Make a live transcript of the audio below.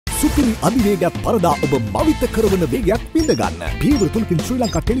සුපිරි අධිවේගයක් පරදා ඔබ මවිත කරවන වේගයක් විඳ ගන්න. පියවර 3කින් ශ්‍රී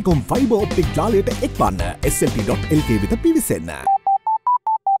Lanka Telecom fibre optic ජාලයට එක්වන්න. slp.lk වෙත පිවිසෙන්න.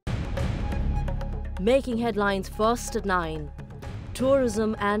 Making headlines first at 9.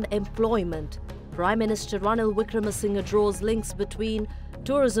 Tourism and employment. Prime Minister Ranil Wickremesinghe draws links between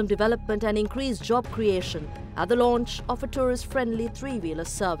tourism development and increased job creation at the launch of a tourist-friendly three-wheeler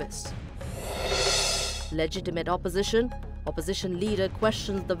service. Legitimate opposition. Opposition leader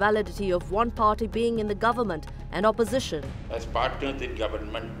questions the validity of one party being in the government and opposition. As partners in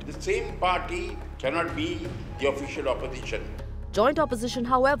government, the same party cannot be the official opposition. Joint opposition,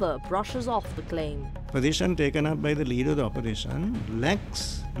 however, brushes off the claim. Position taken up by the leader of the opposition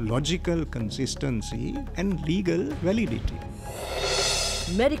lacks logical consistency and legal validity.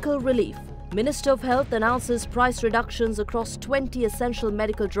 Medical relief. Minister of Health announces price reductions across 20 essential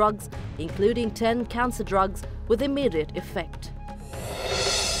medical drugs, including 10 cancer drugs, with immediate effect.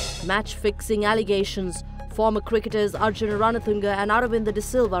 Match-fixing allegations. Former cricketers Arjun Ranatunga and Aravinda De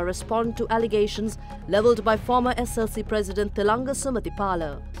Silva respond to allegations levelled by former SLC President Tilanga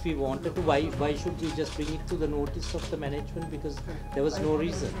Sumathipala. If we wanted to, why should we just bring it to the notice of the management? Because there was no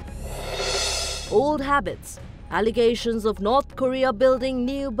reason. Old habits. Allegations of North Korea building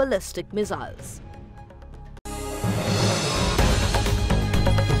new ballistic missiles.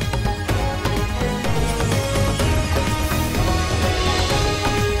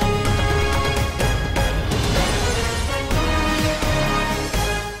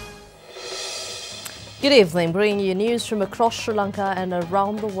 Good evening, bringing you news from across Sri Lanka and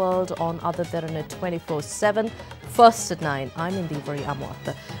around the world on Other Derana 24/7. First at 9, I'm Indivari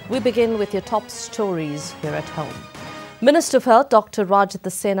Amwat. We begin with your top stories here at home. Minister of Health Dr.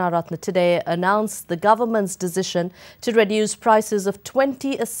 Rajitha Senaratne today announced the government's decision to reduce prices of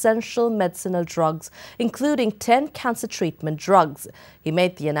 20 essential medicinal drugs, including 10 cancer treatment drugs. He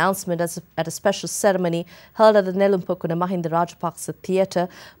made the announcement at a special ceremony held at the Nelumpukuna Mahinda Rajapaksa Theatre,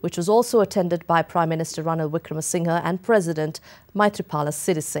 which was also attended by Prime Minister Ranil Wickremesinghe and President Maithripala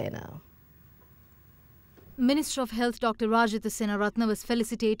Sirisena. Minister of Health Dr. Rajitha Senaratne was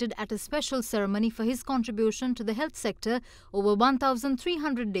felicitated at a special ceremony for his contribution to the health sector over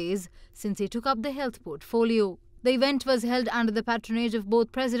 1,300 days since he took up the health portfolio. The event was held under the patronage of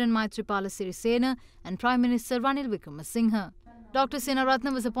both President Maithripala Sirisena and Prime Minister Ranil Wickremesinghe. Dr.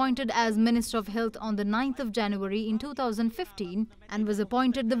 Senaratne was appointed as Minister of Health on the 9th of January in 2015 and was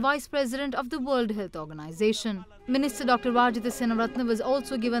appointed the Vice President of the World Health Organization. Minister Dr. Rajitha Senaratne was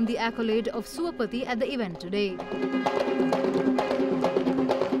also given the accolade of Suapati at the event today.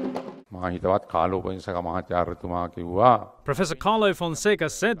 Professor Carlo Fonseca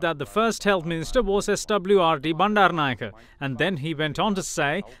said that the first health minister was SWRD Bandaranaike, and then he went on to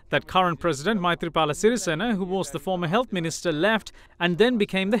say that current President Maithripala Sirisena, who was the former health minister, left and then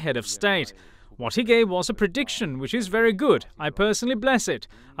became the head of state. What he gave was a prediction, which is very good. I personally bless it.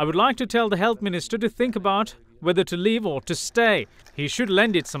 I would like to tell the health minister to think about whether to leave or to stay. He should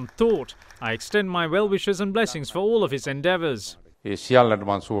lend it some thought. I extend my well wishes and blessings for all of his endeavours. We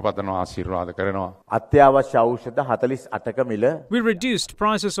reduced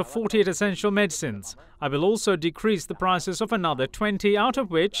prices of 48 essential medicines. I will also decrease the prices of another 20, out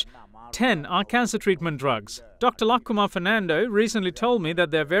of which 10 are cancer treatment drugs. Dr. Lakkumar Fernando recently told me that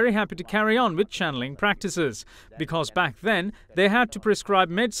they're very happy to carry on with channeling practices, because back then they had to prescribe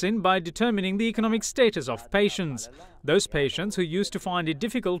medicine by determining the economic status of patients. Those patients who used to find it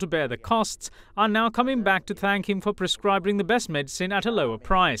difficult to bear the costs are now coming back to thank him for prescribing the best medicine at a lower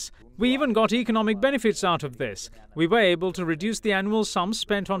price. We even got economic benefits out of this. We were able to reduce the annual sum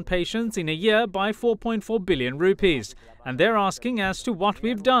spent on patients in a year by 4.4 billion rupees. And they're asking as to what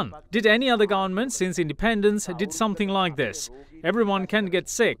we've done. Did any other government since independence did something like this? Everyone can get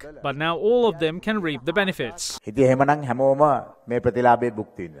sick, but now all of them can reap the benefits.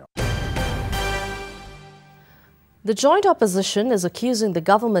 The joint opposition is accusing the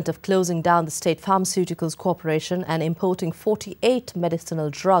government of closing down the State Pharmaceuticals Corporation and importing 48 medicinal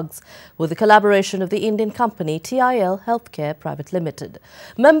drugs with the collaboration of the Indian company TIL Healthcare Private Limited.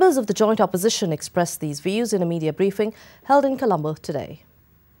 Members of the joint opposition expressed these views in a media briefing held in Colombo today.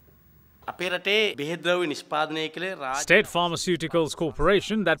 State Pharmaceuticals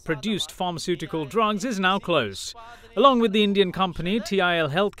Corporation that produced pharmaceutical drugs is now closed. Along with the Indian company TIL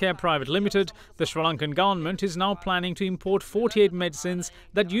Healthcare Private Limited, the Sri Lankan government is now planning to import 48 medicines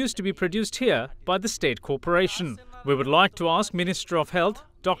that used to be produced here by the state corporation. We would like to ask Minister of Health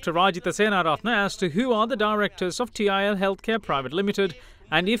Dr. Rajitha Senaratne as to who are the directors of TIL Healthcare Private Limited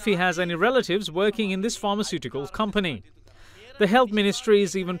and if he has any relatives working in this pharmaceutical company. The Health Ministry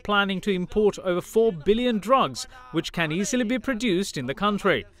is even planning to import over 4 billion drugs, which can easily be produced in the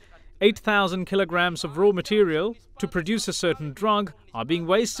country. 8,000 kilograms of raw material to produce a certain drug are being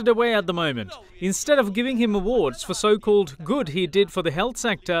wasted away at the moment. Instead of giving him awards for so-called good he did for the health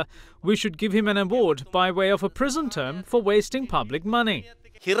sector, we should give him an award by way of a prison term for wasting public money.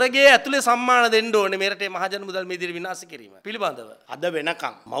 හිරගේ ඇතුලේ සම්මාන දෙන්න ඕනේ මේ රටේ මහජන මුදල් මිදිරි විනාශ කිරීම පිළිබඳව අද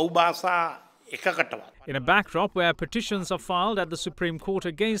වෙනකම් මව් භාෂා එකකටවත්. In a backdrop where petitions are filed at the Supreme Court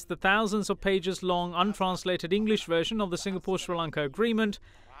against the thousands of pages long untranslated English version of the Singapore-Sri Lanka Agreement,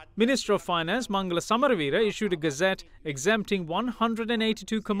 Minister of Finance Mangala Samaravira issued a gazette exempting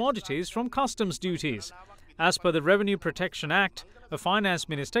 182 commodities from customs duties. As per the Revenue Protection Act, a finance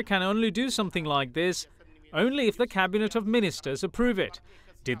minister can only do something like this only if the Cabinet of Ministers approve it.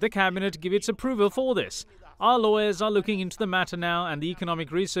 Did the Cabinet give its approval for this? Our lawyers are looking into the matter now, and the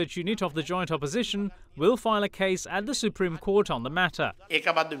Economic Research Unit of the Joint Opposition will file a case at the Supreme Court on the matter.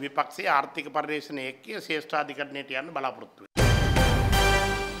 ඒකබද්ධ විපක්ෂයේ ආර්ථික පරිශ්‍රණයේ එක්ක ශ්‍රේෂ්ඨාධිකරණයට යන්න බලාපොරොත්තු වෙනවා.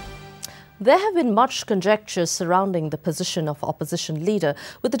 There have been much conjecture surrounding the position of opposition leader,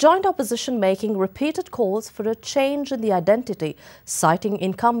 with the joint opposition making repeated calls for a change in the identity, citing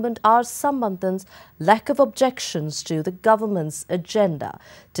incumbent R. Sambandhan's lack of objections to the government's agenda.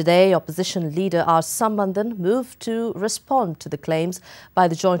 Today, opposition leader R. Sambandhan moved to respond to the claims by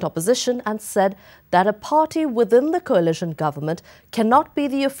the joint opposition and said that a party within the coalition government cannot be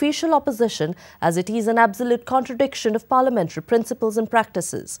the official opposition, as it is an absolute contradiction of parliamentary principles and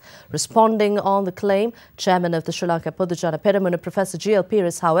practices. Responding on the claim, Chairman of the Sri Lanka Podujana Peramuna, Professor G.L.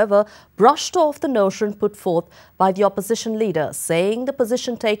 Pires, however, brushed off the notion put forth by the opposition leader, saying the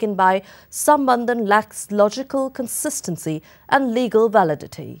position taken by Sambandhan lacks logical consistency and legal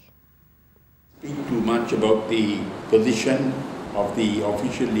validity. Speak too much about the position of the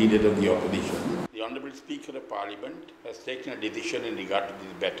official leader of the opposition. The Honourable Speaker of Parliament has taken a decision in regard to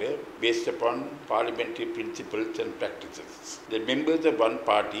this matter based upon parliamentary principles and practices. The members of one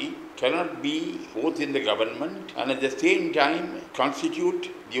party cannot be both in the government and at the same time constitute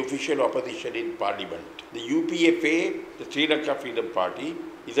the official opposition in Parliament. The UPFA, the Sri Lanka Freedom Party,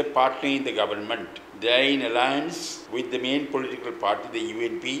 is a partner in the government. They are in alliance with the main political party, the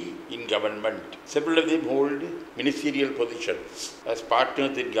UNP, in government. Several of them hold ministerial positions as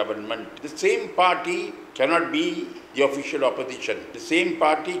partners in government. The same party cannot be the official opposition. The same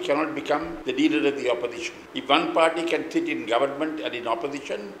party cannot become the leader of the opposition. If one party can sit in government and in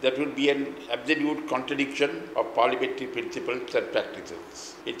opposition, that would be an absolute contradiction of parliamentary principles and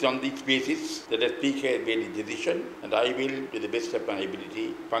practices. It's on this basis that the Speaker has made a decision, and I will, to the best of my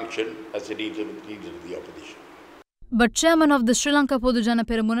ability, function as the leader of the opposition. But Chairman of the Sri Lanka Podujana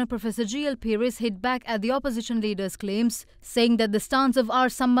Peramuna, Professor G.L. Pires, hit back at the opposition leader's claims, saying that the stance of R.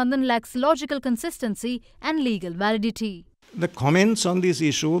 Sambandhan lacks logical consistency and legal validity. The comments on this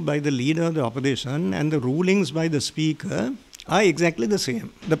issue by the leader of the opposition and the rulings by the Speaker are exactly the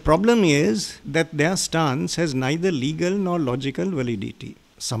same. The problem is that their stance has neither legal nor logical validity.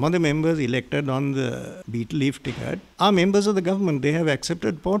 Some of the members elected on the beetle leaf ticket are members of the government. They have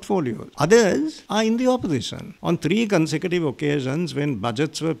accepted portfolios. Others are in the opposition. On 3 consecutive occasions when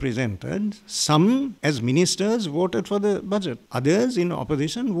budgets were presented, some as ministers voted for the budget. Others in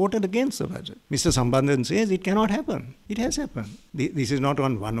opposition voted against the budget. Mr. Sambandhan says it cannot happen. It has happened. This is not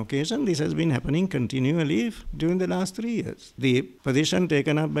on one occasion. This has been happening continually during the last 3 years. The position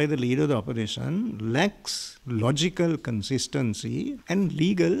taken up by the leader of the opposition lacks logical consistency and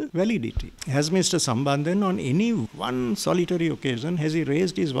legal validity. Has Mr. Sambandhan on any one solitary occasion, has he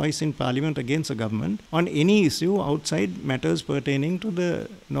raised his voice in Parliament against the government on any issue outside matters pertaining to the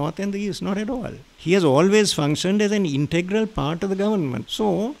North and the East? Not at all. He has always functioned as an integral part of the government.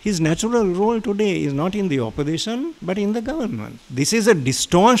 So, his natural role today is not in the opposition, but in the government. This is a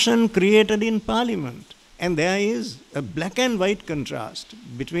distortion created in Parliament. And there is a black and white contrast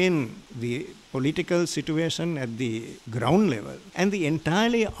between the political situation at the ground level and the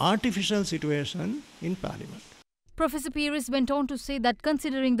entirely artificial situation in Parliament. Professor Pires went on to say that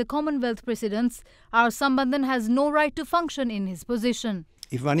considering the Commonwealth precedents, R. Sambandhan has no right to function in his position.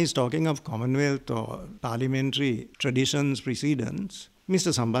 If one is talking of Commonwealth or parliamentary traditions, precedents,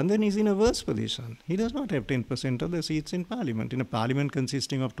 Mr. Sambandhan is in a worse position. He does not have 10% of the seats in Parliament. In a Parliament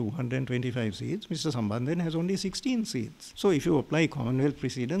consisting of 225 seats, Mr. Sambandhan has only 16 seats. So if you apply Commonwealth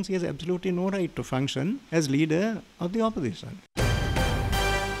precedents, he has absolutely no right to function as leader of the opposition.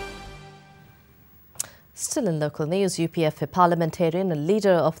 Still in local news, UPFA parliamentarian and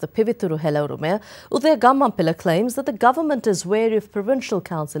leader of the Pivithuru Helaurume, Udaya Gammampila, claims that the government is wary of provincial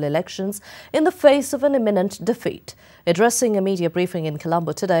council elections in the face of an imminent defeat. Addressing a media briefing in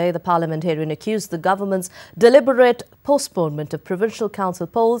Colombo today, the parliamentarian accused the government's deliberate postponement of provincial council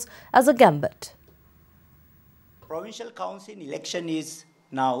polls as a gambit. Provincial council election is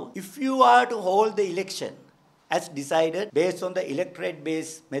Now, if you are to hold the election as decided based on the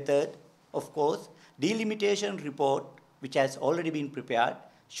electorate-based method, of course, delimitation report, which has already been prepared,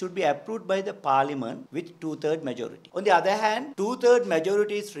 should be approved by the parliament with 2/3 majority. On the other hand, 2/3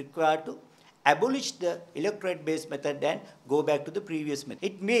 majority is required to abolish the electorate-based method and go back to the previous method.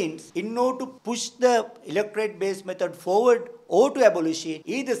 It means in order to push the electorate-based method forward or to abolish it,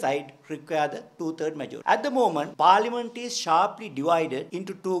 either side require the 2/3 majority. At the moment, Parliament is sharply divided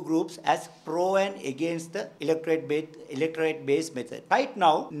into two groups as pro and against the electorate-based method. Right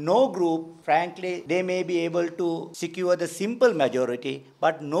now, no group, frankly, they may be able to secure the simple majority,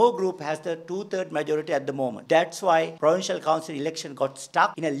 but no group has the 2/3 majority at the moment. That's why Provincial Council election got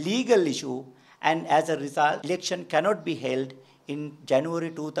stuck in a legal issue, and as a result, election cannot be held in January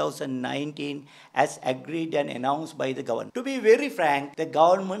 2019 as agreed and announced by the government. To be very frank, the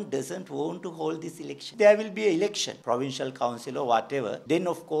government doesn't want to hold this election. There will be an election, provincial council or whatever. Then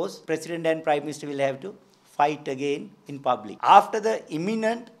of course, President and Prime Minister will have to fight again in public. After the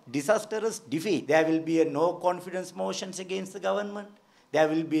imminent disastrous defeat, there will be a no confidence motions against the government. There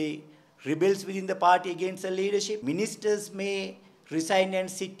will be rebels within the party against the leadership. Ministers may resign and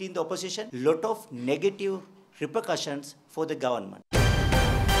sit in the opposition. Lot of negative repercussions for the government.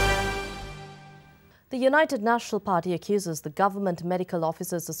 The United National Party accuses the Government Medical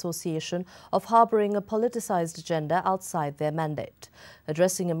Officers Association of harbouring a politicised agenda outside their mandate.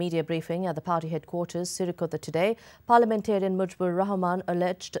 Addressing a media briefing at the party headquarters, Sirikota today, parliamentarian Mujibur Rahman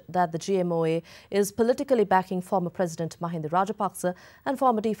alleged that the GMOA is politically backing former President Mahinda Rajapaksa and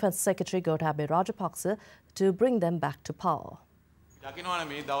former Defence Secretary Gotabaya Rajapaksa to bring them back to power.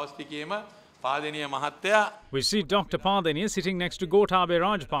 We see Dr. Padenia sitting next to Gotabaya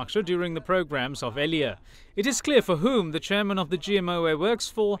Rajapaksa during the programs of Elia. It is clear for whom the chairman of the GMOA works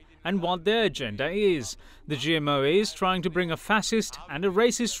for and what their agenda is. The GMOA is trying to bring a fascist and a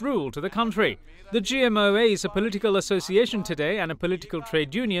racist rule to the country. The GMOA is a political association today and a political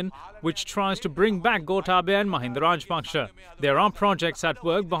trade union which tries to bring back Gotabaya and Mahinda Rajapaksa. There are projects at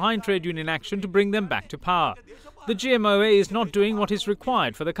work behind trade union action to bring them back to power. The GMOA is not doing what is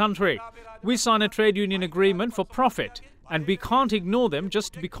required for the country. We sign a trade union agreement for profit, and we can't ignore them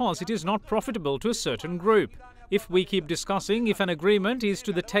just because it is not profitable to a certain group. If we keep discussing if an agreement is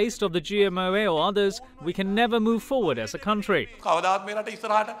to the taste of the GMOA or others, we can never move forward as a country.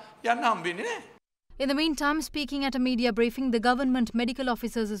 In the meantime, speaking at a media briefing, the Government Medical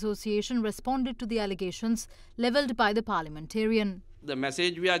Officers Association responded to the allegations levelled by the parliamentarian. The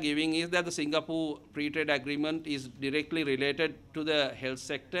message we are giving is that the Singapore Free Trade Agreement is directly related to the health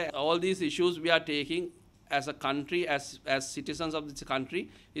sector. All these issues we are taking as a country, as citizens of this country,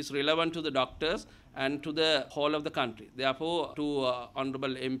 is relevant to the doctors and to the whole of the country. Therefore, to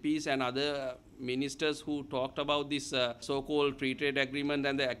honourable MPs and other ministers who talked about this so-called free trade agreement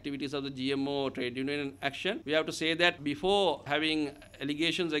and the activities of the GMO trade union action, we have to say that before having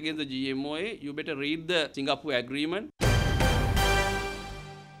allegations against the GMOA, you better read the Singapore Agreement.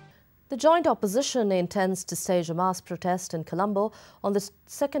 The joint opposition intends to stage a mass protest in Colombo on the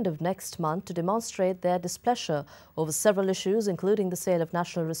 2nd of next month to demonstrate their displeasure over several issues, including the sale of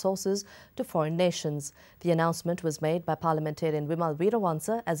national resources to foreign nations. The announcement was made by parliamentarian Wimal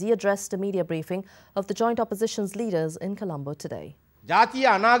Weerawansa as he addressed a media briefing of the joint opposition's leaders in Colombo today. This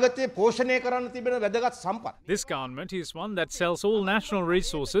government is one that sells all national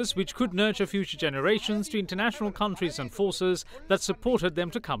resources which could nurture future generations to international countries and forces that supported them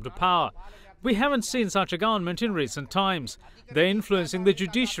to come to power. We haven't seen such a government in recent times. They're influencing the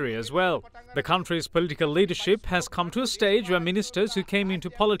judiciary as well. The country's political leadership has come to a stage where ministers who came into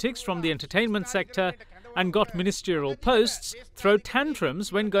politics from the entertainment sector and got ministerial posts throw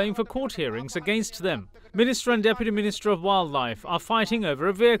tantrums when going for court hearings against them. Minister and Deputy Minister of Wildlife are fighting over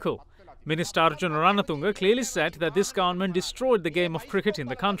a vehicle. Minister Arjuna Ranatunga clearly said that this government destroyed the game of cricket in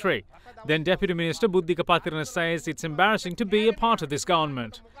the country. Then Deputy Minister Buddhika Patirana says it's embarrassing to be a part of this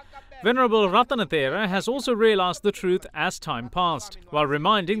government. Venerable Ratana Thera has also realised the truth as time passed. While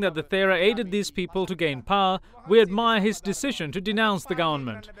reminding that the Thera aided these people to gain power, we admire his decision to denounce the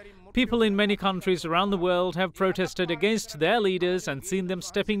government. People in many countries around the world have protested against their leaders and seen them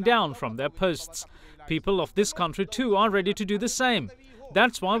stepping down from their posts. People of this country too are ready to do the same.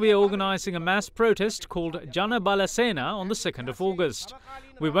 That's why we are organising a mass protest called Jana Bala Sena on the 2nd of August.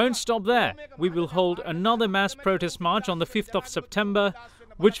 We won't stop there. We will hold another mass protest march on the 5th of September,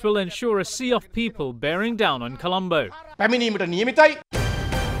 which will ensure a sea of people bearing down on Colombo.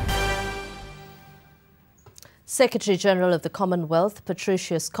 Secretary-General of the Commonwealth,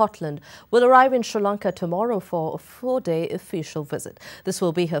 Patricia Scotland, will arrive in Sri Lanka tomorrow for a 4-day official visit. This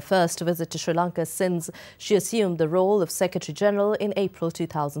will be her first visit to Sri Lanka since she assumed the role of Secretary-General in April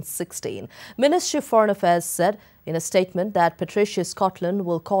 2016. Ministry of Foreign Affairs said in a statement that Patricia Scotland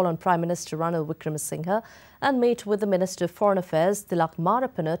will call on Prime Minister Ranil Wickremesinghe and meet with the Minister of Foreign Affairs, Tilak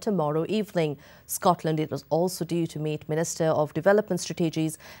Marapana, tomorrow evening. Scotland is also due to meet Minister of Development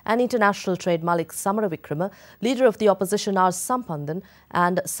Strategies and International Trade Malik Samaravikrama, Leader of the Opposition R. Sampandan,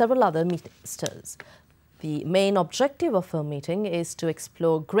 and several other ministers. The main objective of her meeting is to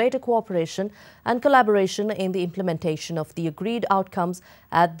explore greater cooperation and collaboration in the implementation of the agreed outcomes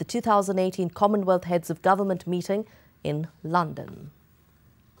at the 2018 Commonwealth Heads of Government meeting in London.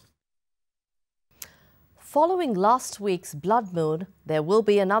 Following last week's blood moon, there will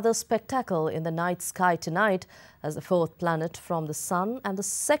be another spectacle in the night sky tonight as the fourth planet from the Sun and the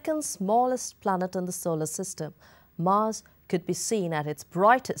second smallest planet in the solar system, Mars, could be seen at its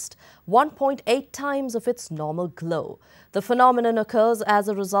brightest, 1.8 times of its normal glow. The phenomenon occurs as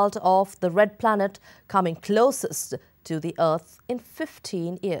a result of the red planet coming closest to the Earth in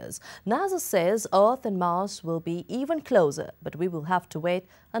 15 years. NASA says Earth and Mars will be even closer, but we will have to wait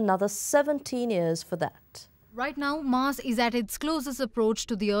another 17 years for that. Right now, Mars is at its closest approach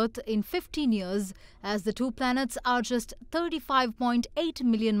to the Earth in 15 years, as the two planets are just 35.8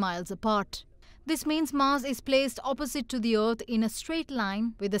 million miles apart. This means Mars is placed opposite to the Earth in a straight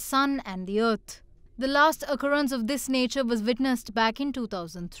line with the Sun and the Earth. The last occurrence of this nature was witnessed back in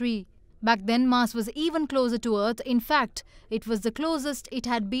 2003. Back then, Mars was even closer to Earth. In fact, it was the closest it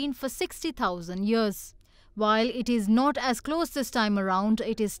had been for 60,000 years. While it is not as close this time around,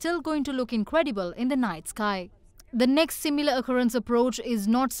 it is still going to look incredible in the night sky. The next similar occurrence approach is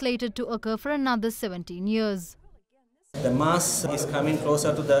not slated to occur for another 17 years. The Mars is coming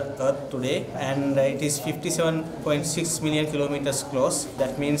closer to the Earth today, and it is 57.6 million kilometers close.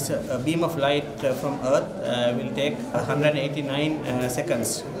 That means a beam of light from Earth will take 189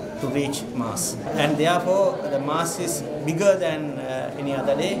 seconds to reach Mars. And therefore, the Mars is bigger than any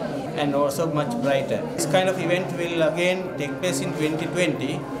other day and also much brighter. This kind of event will again take place in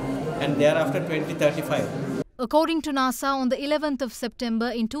 2020 and thereafter 2035. According to NASA, on the 11th of September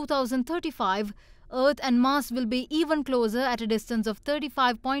in 2035, Earth and Mars will be even closer at a distance of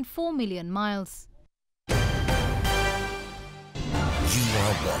 35.4 million miles. You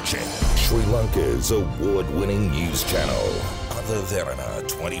are watching Sri Lanka's award-winning news channel, Derana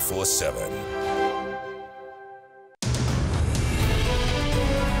 24/7.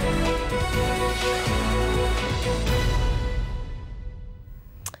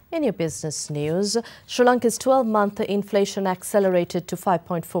 In your business news, Sri Lanka's 12-month inflation accelerated to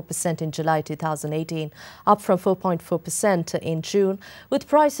 5.4% in July 2018, up from 4.4% in June, with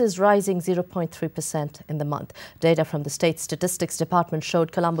prices rising 0.3% in the month. Data from the State Statistics Department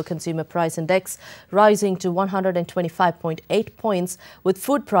showed Colombo Consumer Price Index rising to 125.8 points, with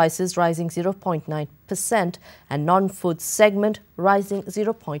food prices rising 0.9% and non-food segment rising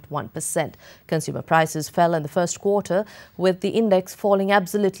 0.1%. Consumer prices fell in the first quarter, with the index falling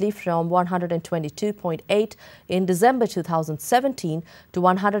absolutely from 122.8 in December 2017 to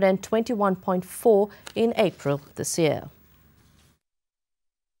 121.4 in April this year.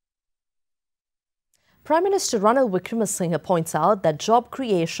 Prime Minister Ranil Wickremesinghe points out that job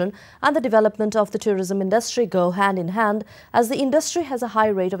creation and the development of the tourism industry go hand in hand, as the industry has a high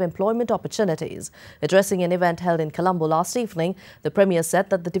rate of employment opportunities. Addressing an event held in Colombo last evening, the Premier said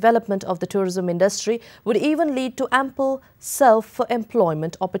that the development of the tourism industry would even lead to ample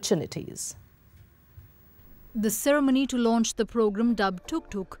self-employment opportunities. The ceremony to launch the program dubbed Tuk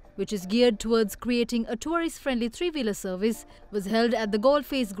Tuk, which is geared towards creating a tourist-friendly three-wheeler service, was held at the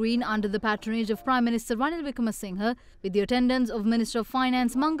Goldface Green under the patronage of Prime Minister Ranil Wickremesinghe with the attendance of Minister of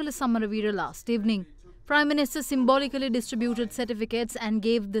Finance Mangala Samaravira last evening. Prime Minister symbolically distributed certificates and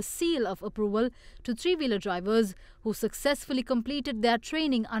gave the seal of approval to three-wheeler drivers who successfully completed their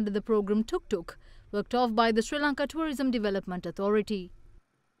training under the program Tuk Tuk, worked off by the Sri Lanka Tourism Development Authority.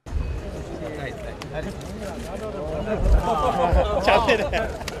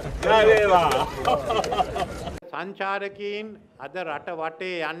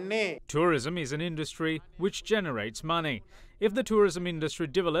 Tourism is an industry which generates money. If the tourism industry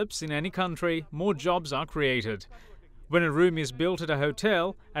develops in any country, more jobs are created. When a room is built at a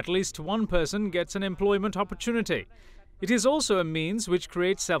hotel, at least one person gets an employment opportunity. It is also a means which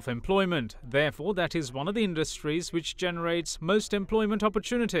creates self-employment. Therefore, that is one of the industries which generates most employment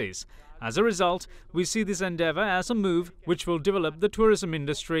opportunities. As a result, we see this endeavour as a move which will develop the tourism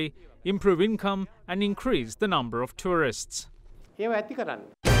industry, improve income and increase the number of tourists.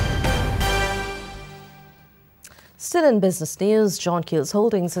 Still in business news, John Keel's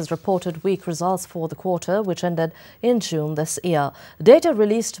Holdings has reported weak results for the quarter, which ended in June this year. Data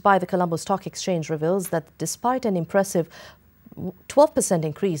released by the Colombo Stock Exchange reveals that despite an impressive 12%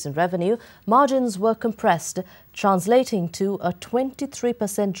 increase in revenue, margins were compressed, translating to a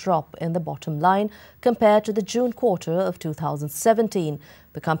 23% drop in the bottom line compared to the June quarter of 2017.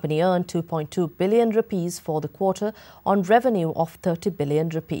 The company earned 2.2 billion rupees for the quarter on revenue of 30 billion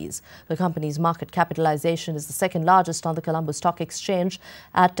rupees. The company's market capitalization is the second largest on the Colombo Stock Exchange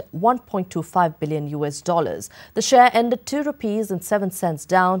at 1.25 billion US dollars. The share ended 2 rupees and 7 cents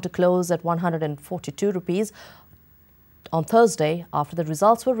down to close at 142 rupees on Thursday after the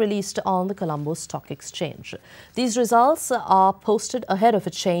results were released on the Colombo Stock Exchange. These results are posted ahead of a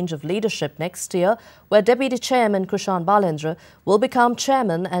change of leadership next year, where Deputy Chairman Kushan Balendra will become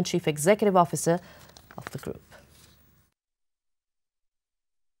Chairman and Chief Executive Officer of the group.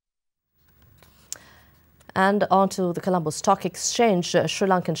 And onto the Colombo Stock Exchange, Sri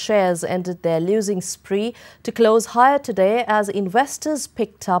Lankan shares ended their losing spree to close higher today as investors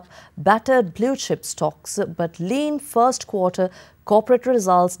picked up battered blue chip stocks, but lean first quarter corporate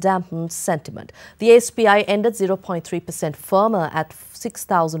results dampened sentiment. The SPI ended 0.3% firmer at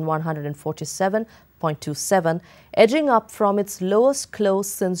 6,147.27, edging up from its lowest close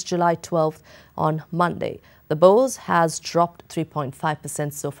since July 12th on Monday. The Bose has dropped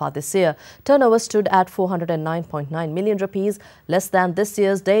 3.5% so far this year. Turnover stood at 409.9 million rupees, less than this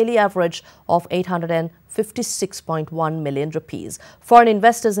year's daily average of 856.1 million rupees. Foreign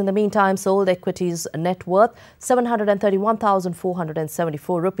investors in the meantime sold equities net worth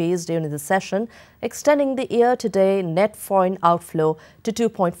 731,474 rupees during the session, extending the year-to-date net foreign outflow to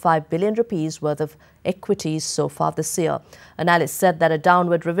 2.5 billion rupees worth of equities so far this year. Analysts said that a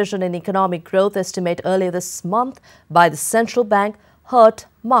downward revision in economic growth estimate earlier this month by the central bank hurt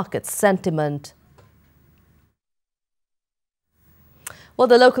market sentiment. Well,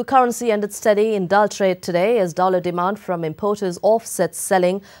 the local currency ended steady in dull trade today as dollar demand from importers offset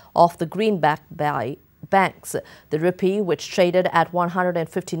selling of the greenback by banks. The rupee, which traded at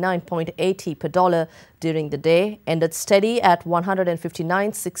 159.80 per dollar during the day, ended steady at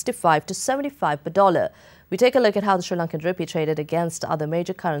 159.65 to 75 per dollar. We take a look at how the Sri Lankan rupee traded against other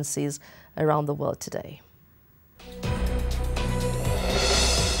major currencies around the world today.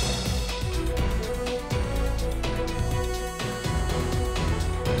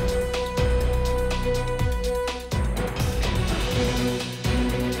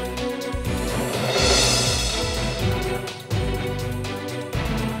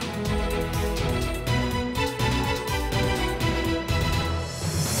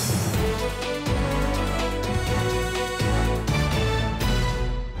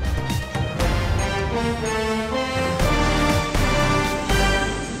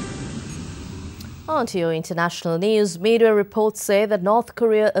 On to your international news. Media reports say that North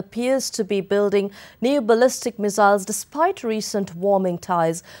Korea appears to be building new ballistic missiles despite recent warming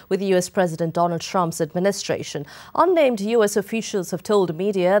ties with US President Donald Trump's administration. Unnamed US officials have told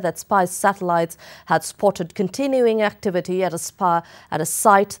media that spy satellites had spotted continuing activity at a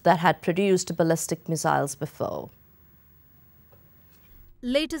site that had produced ballistic missiles before.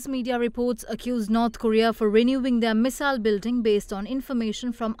 Latest media reports accuse North Korea for renewing their missile building based on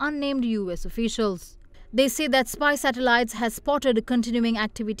information from unnamed US officials. They say that spy satellites has spotted continuing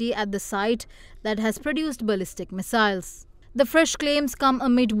activity at the site that has produced ballistic missiles. The fresh claims come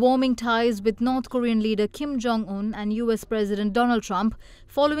amid warming ties with North Korean leader Kim Jong-un and US President Donald Trump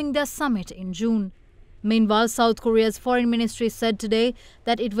following their summit in June. Meanwhile, South Korea's foreign ministry said today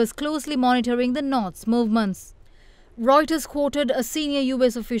that it was closely monitoring the North's movements. Reuters quoted a senior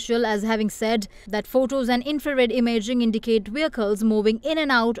US official as having said that photos and infrared imaging indicate vehicles moving in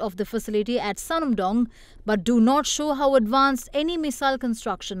and out of the facility at Sanumdong, but do not show how advanced any missile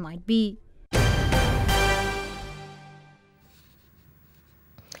construction might be.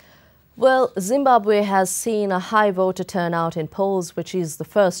 Well, Zimbabwe has seen a high voter turnout in polls, which is the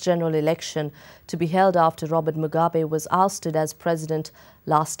first general election to be held after Robert Mugabe was ousted as president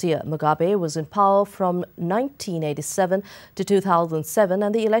last year. Mugabe was in power from 1987 to 2007,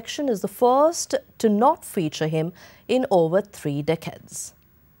 and the election is the first to not feature him in over 3 decades.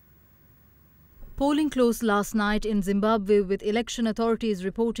 Polling closed last night in Zimbabwe, with election authorities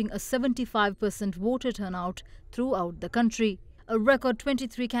reporting a 75% voter turnout throughout the country. A record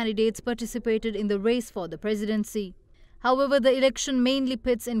 23 candidates participated in the race for the presidency. However, the election mainly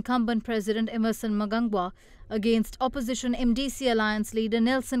pits incumbent President Emmerson Mnangagwa against opposition MDC alliance leader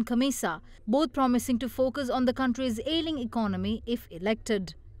Nelson Chamisa, both promising to focus on the country's ailing economy if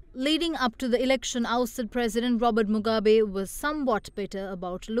elected. Leading up to the election, ousted President Robert Mugabe was somewhat bitter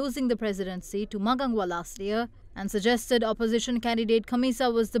about losing the presidency to Mnangagwa last year and suggested opposition candidate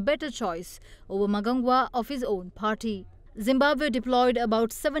Khamisa was the better choice over Mnangagwa of his own party. Zimbabwe deployed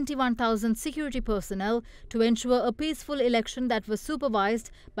about 71,000 security personnel to ensure a peaceful election that was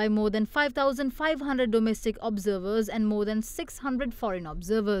supervised by more than 5,500 domestic observers and more than 600 foreign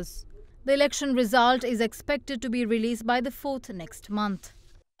observers. The election result is expected to be released by the 4th next month.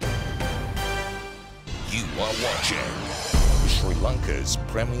 You are watching Sri Lanka's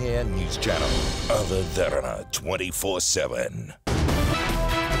premier news channel, Other Derana 24/7.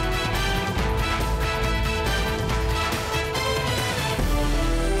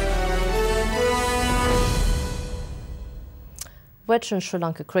 Veteran Sri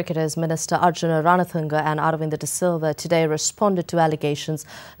Lanka cricketers Minister Arjuna Ranatunga and Aravinda De Silva today responded to allegations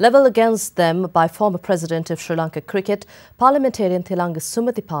levelled against them by former President of Sri Lanka Cricket, parliamentarian Thilanga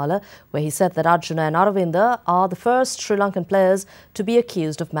Sumathipala, where he said that Arjuna and Aravinda are the first Sri Lankan players to be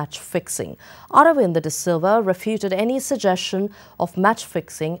accused of match fixing. Aravinda De Silva refuted any suggestion of match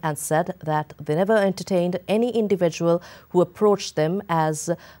fixing and said that they never entertained any individual who approached them, as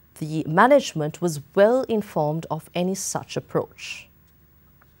the management was well informed of any such approach.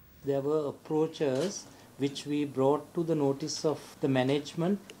 There were approaches which we brought to the notice of the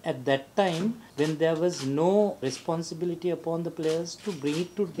management at that time when there was no responsibility upon the players to bring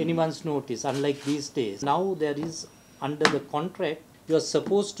it to anyone's notice, unlike these days. Now there is, under the contract, you are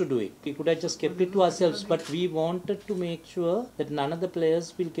supposed to do it. We could have just kept it to ourselves, but we wanted to make sure that none of the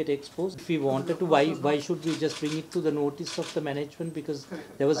players will get exposed. If we wanted to, why should we just bring it to the notice of the management? Because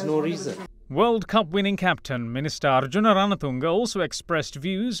there was no reason. World Cup winning captain Minister Arjuna Ranatunga also expressed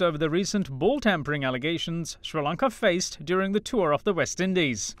views over the recent ball tampering allegations Sri Lanka faced during the tour of the West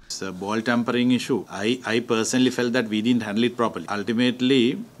Indies. It's a ball tampering issue. I personally felt that we didn't handle it properly.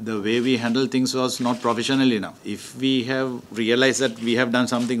 Ultimately, the way we handled things was not professional enough. If we have realized that we have done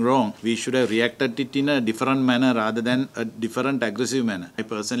something wrong, we should have reacted it in a different manner rather than a different aggressive manner. I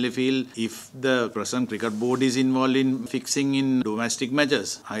personally feel if the present cricket board is involved in fixing in domestic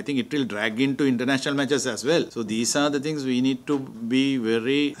matches, I think it will drag into international matches as well. So these are the things we need to be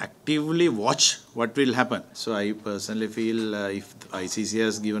very actively watch what will happen. So I personally feel if ICC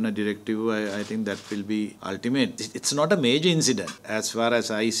has given a directive, I think that will be ultimate. It's not a major incident as far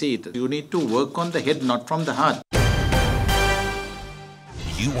as I see it. You need to work on the head, not from the heart.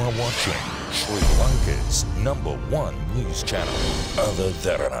 You are watching Sri Lanka's #1 news channel, Other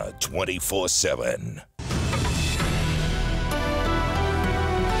Derana 24/7.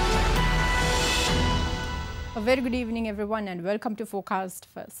 A very good evening everyone and welcome to Forecast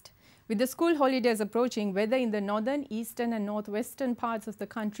First. With the school holidays approaching, weather in the northern, eastern and northwestern parts of the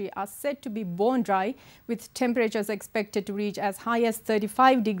country are said to be bone dry, with temperatures expected to reach as high as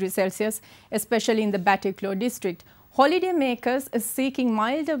 35 degrees Celsius, especially in the Batticaloa district. Holiday makers seeking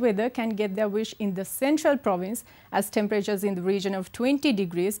milder weather can get their wish in the central province, as temperatures in the region of 20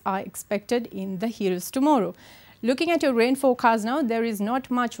 degrees are expected in the hills tomorrow. Looking at your rain forecast now, there is not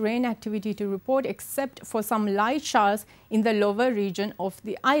much rain activity to report except for some light showers in the lower region of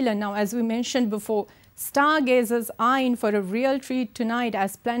the island. Now, as we mentioned before, stargazers are in for a real treat tonight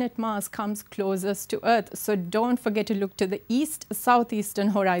as planet Mars comes closest to Earth. So don't forget to look to the east-southeastern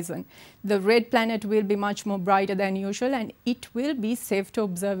horizon. The red planet will be much more brighter than usual and it will be safe to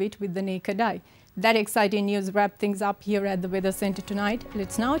observe it with the naked eye. That exciting news wraps things up here at the Weather Centre tonight.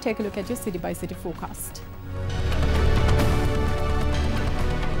 Let's now take a look at your city-by-city forecast.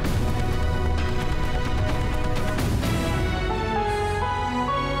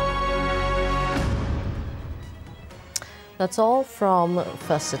 That's all from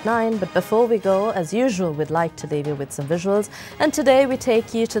First at 9, but before we go, as usual, we'd like to leave you with some visuals. And today we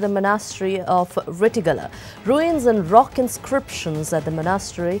take you to the monastery of Ritigala. Ruins and rock inscriptions at the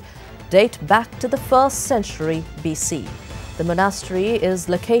monastery date back to the 1st century BC. The monastery is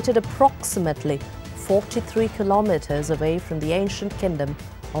located approximately 43 kilometers away from the ancient kingdom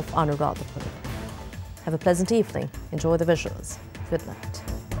of Anuradhapura. Have a pleasant evening. Enjoy the visuals. Good night.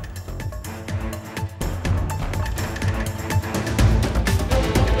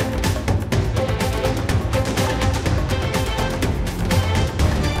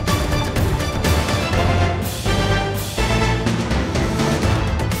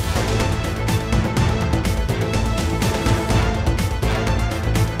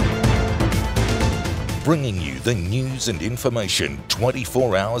 Bringing you the news and information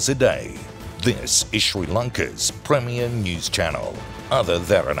 24 hours a day. This is Sri Lanka's premier news channel, Other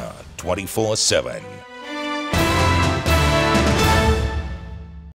Derana 24/7.